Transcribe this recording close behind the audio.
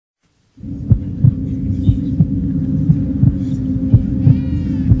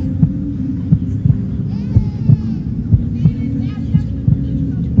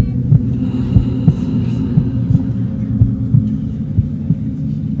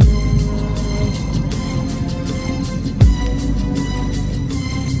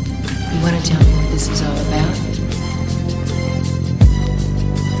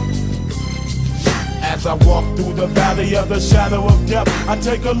I walk through the valley of the shadow of death, I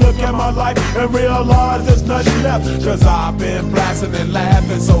take a look at my life and realize there's nothing left. Cause I've been blasting and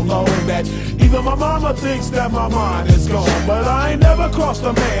laughing so long that even my mama thinks that my mind is gone. But I ain't never crossed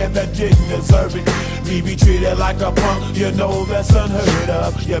a man that didn't deserve it. Me be treated like a punk, you know that's unheard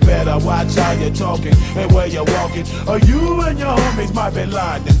of. You better watch how you're talking and where you're walking, or you and your homies might be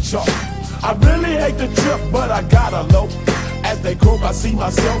lying in chalk. I really hate the trip, but I gotta low. As they croak, I see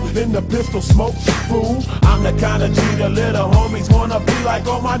myself in the pistol smoke. Fool, I'm the kind of G the little homies wanna be like,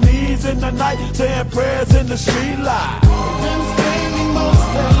 on my knees in the night, saying prayers in the street light. Been spending most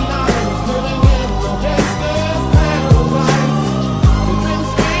of the night living in the gangsta's paradise. We've been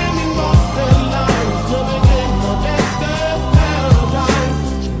spending most of the night living in the gangsta's paradise.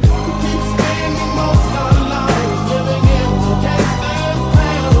 We keep spending most of the night living in the gangsta's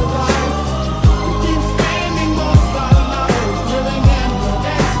paradise. We keep spending most of the night living in the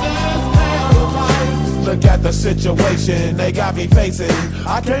gangsta's paradise. Look at the situation they got me facing.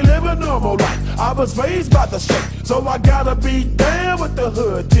 I can't live a normal life. I was raised by the state, so I gotta be down with the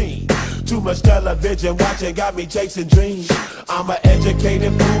hood team. Too much television watching got me chasing dreams. I'm an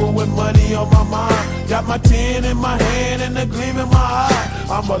educated fool with money on my mind. Got my tin in my hand and a gleam in my eye.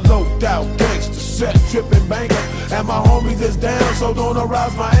 I'm a loped out gangster, set tripping banker, and my homies is down, so don't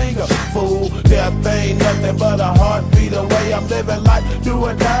arouse my anger. Fool, death ain't nothing but a heartbeat away. I'm living life, do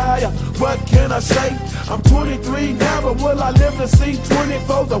or die. What can I say? I'm 23 now, but will I live to see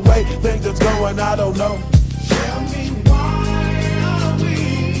 24? The way things is going, I don't know. Tell me why are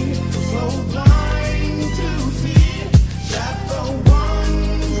we so blind to see that the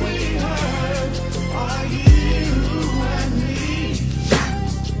ones we hurt are you and me?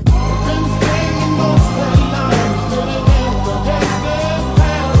 We've been spending most of the night living in the gangsta's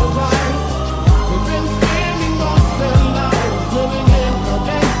paradise. We've been spending most of the night living in the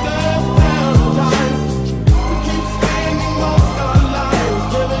gangsta's paradise. We keep spending most of the night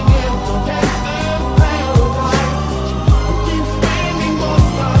living in the gangsta's paradise. We keep spending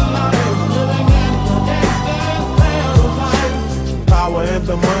most of the night living in the gangsta's paradise. Power and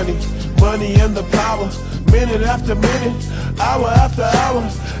the money, money and the power. Minute after minute, hour after hour,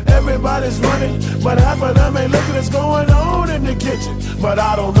 everybody's running, but half of them ain't looking what's going on in the kitchen. But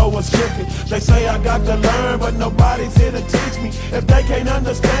I don't know what's cooking. They say I got to learn, but nobody's here to teach me. If they can't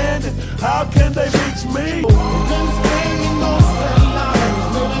understand it, how can they reach me? We've been spending most of the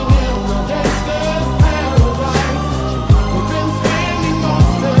night living in the gangsta's paradise. We've been spending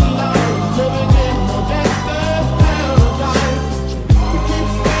most of the night living in the gangsta's paradise. We keep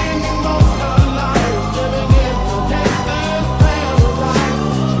spending most of the night living in the gangsta's paradise. We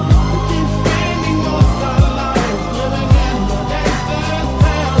keep spending most of the night living in the gangsta's paradise. Tell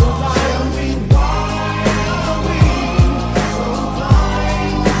me why are we so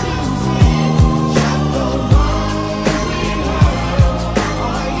blind to see that the ones we hurt are you and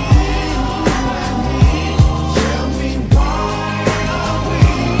me? Tell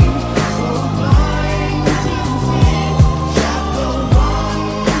me why are we so blind to see that the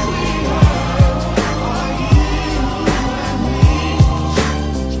ones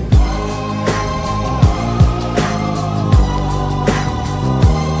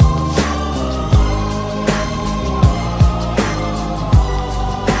we hurt are you and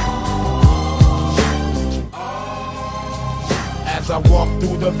me? As I walk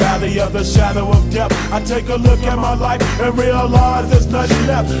through the valley of the shadow of death, I take a look at my life and realize there's nothing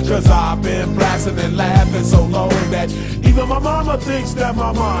left. Cause I've been blasting and laughing so long that even my mama thinks that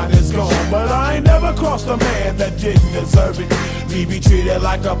my mind is gone. But I ain't never crossed a man that didn't deserve it. Me be treated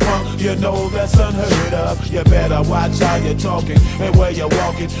like a punk, you know that's unheard of. You better watch how you're talking and where you're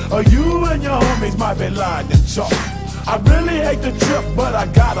walking, or you and your homies might be lying in chalk. I really hate the trip, but I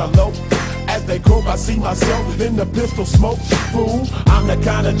gotta low. As they croak, I see myself in the pistol smoke. Fool, I'm the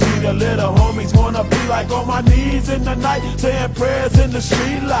kind of G the little homies wanna be like, on my knees in the night, saying prayers in the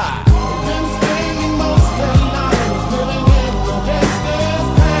street light. We've been spending most of the night living in the gangsta's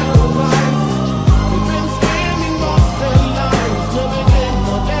paradise. We've been spending most of the night living in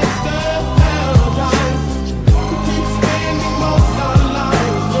the gangsta's paradise. We keep spending most of the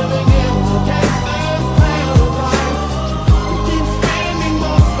night living in the gangsta's paradise. We keep spending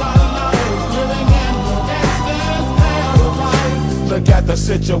most of the night living in the gangsta's paradise. Look at the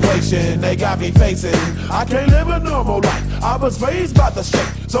situation they got me facing. I can't live a normal life. I was raised by the state,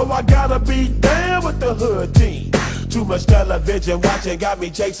 so I gotta be down with the hood team. Too much television watching got me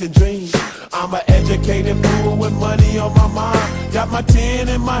chasing dreams. I'm an educated fool with money on my mind. Got my tin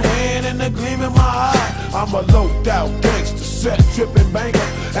in my hand and a gleam in my eye. I'm a loped out gangster, set tripping banker,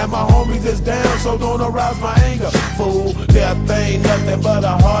 and my homies is down, so don't arouse my anger. Fool, death ain't nothing but a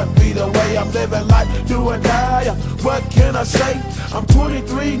heartbeat away. I'm living life, do or die. What can I say? I'm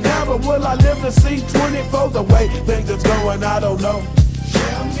 23 now, but will I live to see 24? The way things is going, I don't know.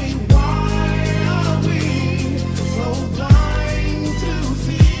 Tell me why are we so blind to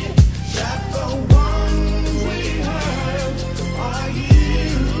see that the ones we hurt are you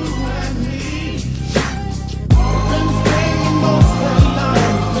and me? We've been spending most of our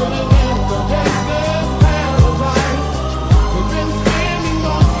lives living in the gangster's paradise. We've been spending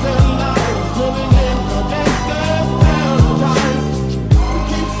most of our lives living in the gangster's paradise. We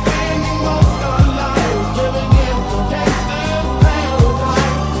keep spending most of our lives living in the gangster's paradise.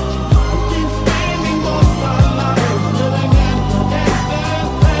 We keep spending most of our lives living in the gangster's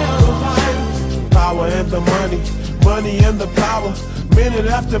paradise. Power and the money, money and the power. Minute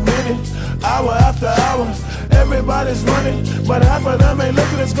after minute, hour after hour, everybody's running, but half of them ain't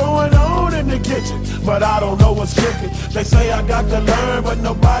looking what's going on in the kitchen. But I don't know what's cooking. They say I got to learn, but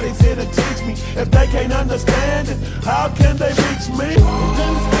nobody's here to teach me. If they can't understand it, how can they reach me? We've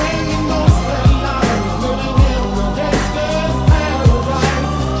been spending most of our lives living in the gangster's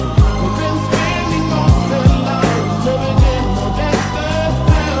paradise. We've been spending most of our lives living in the gangster's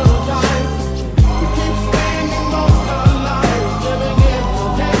paradise. We keep spending most of our lives living in the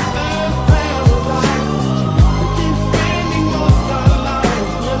gangster's paradise. We keep spending most of our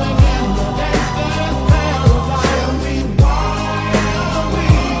lives living in the gangster's paradise. Tell me why are we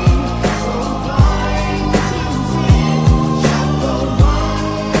so blind to see that the ones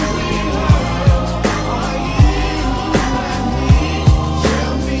we hurt are you and me?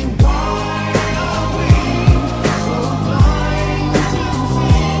 Tell me why are we so blind to see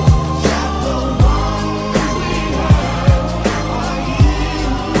that the ones we hurt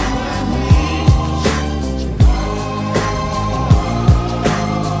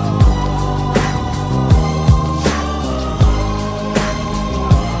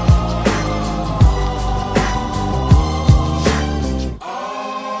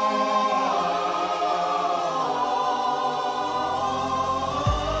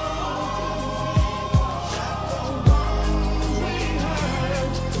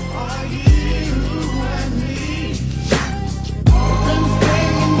are you and me? We've been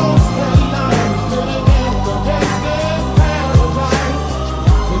spending most of our lives living in the gangster's paradise.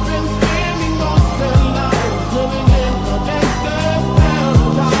 We've been spending most of our lives living in the gangster's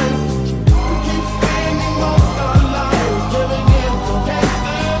paradise. We keep spending most of our lives living in the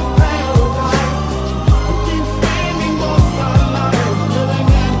gangster's paradise. We keep spending most of our lives living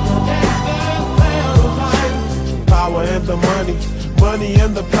in the gangster's paradise. Power and the money, money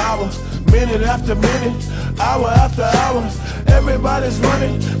and the power. Minute after minute, hour after hour, everybody's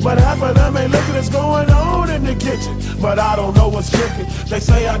running, but half of them ain't looking what's going on in the kitchen. But I don't know what's cooking. They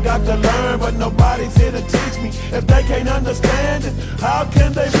say I got to learn, but nobody's here to teach me. If they can't understand it, how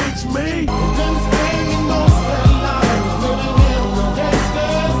can they reach me? We've been spending most of our